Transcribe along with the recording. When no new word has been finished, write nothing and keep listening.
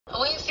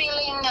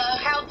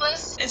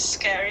helpless. It's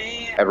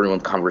scary.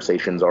 Everyone's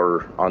conversations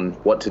are on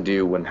what to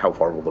do and how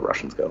far will the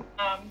Russians go.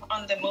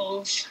 On the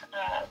move.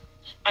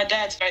 My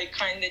dad's very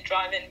kindly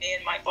driving me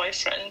and my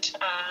boyfriend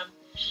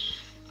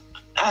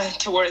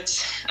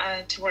towards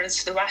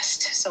the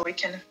west, so we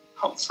can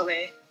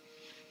hopefully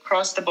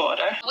cross the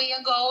border. We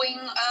are going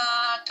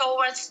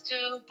towards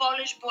the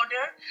Polish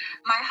border.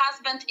 My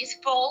husband is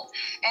Pole,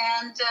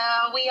 and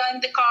we are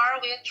in the car.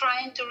 We are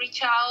trying to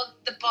reach out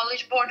the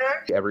Polish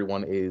border.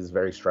 Everyone is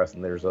very stressed,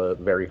 and there's a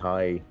very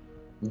high.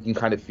 You can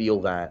kind of feel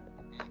that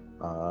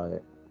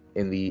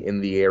in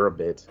the air a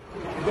bit.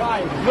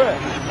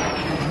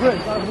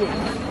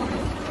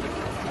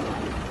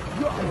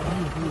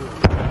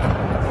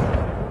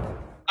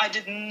 I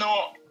did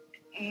not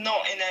in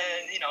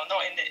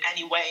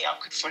any way I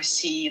could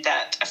foresee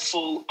that a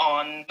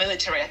full-on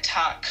military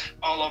attack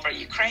all over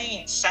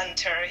Ukraine,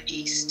 center,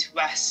 east,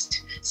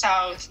 west,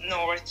 south,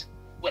 north,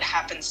 would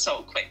happen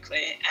so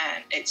quickly,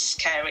 and it's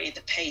scary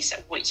the pace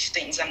at which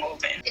things are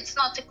moving. It's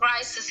not a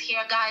crisis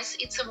here, guys.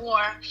 It's a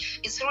war.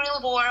 It's a real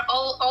war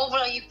all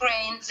over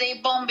Ukraine. They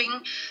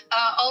bombing.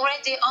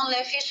 Already only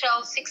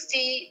official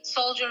 60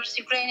 soldiers,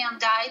 Ukrainian,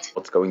 died.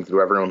 What's going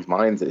through everyone's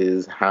minds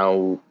is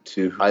how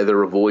to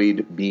either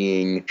avoid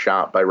being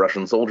shot by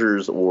Russian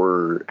soldiers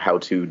or how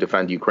to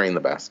defend Ukraine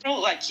the best.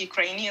 Like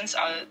Ukrainians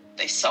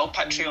they're so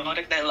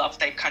patriotic, they love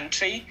their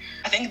country.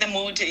 I think the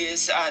mood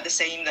is the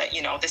same that,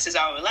 this is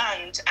our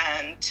land,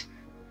 and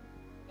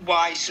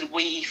why should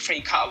we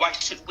freak out? Why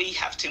should we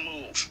have to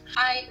move?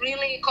 I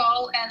really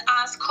call and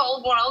ask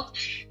whole world,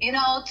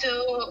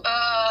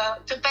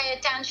 to pay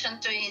attention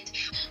to it.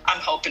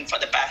 I'm hoping for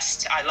the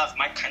best. I love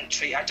my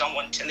country. I don't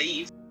want to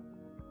leave.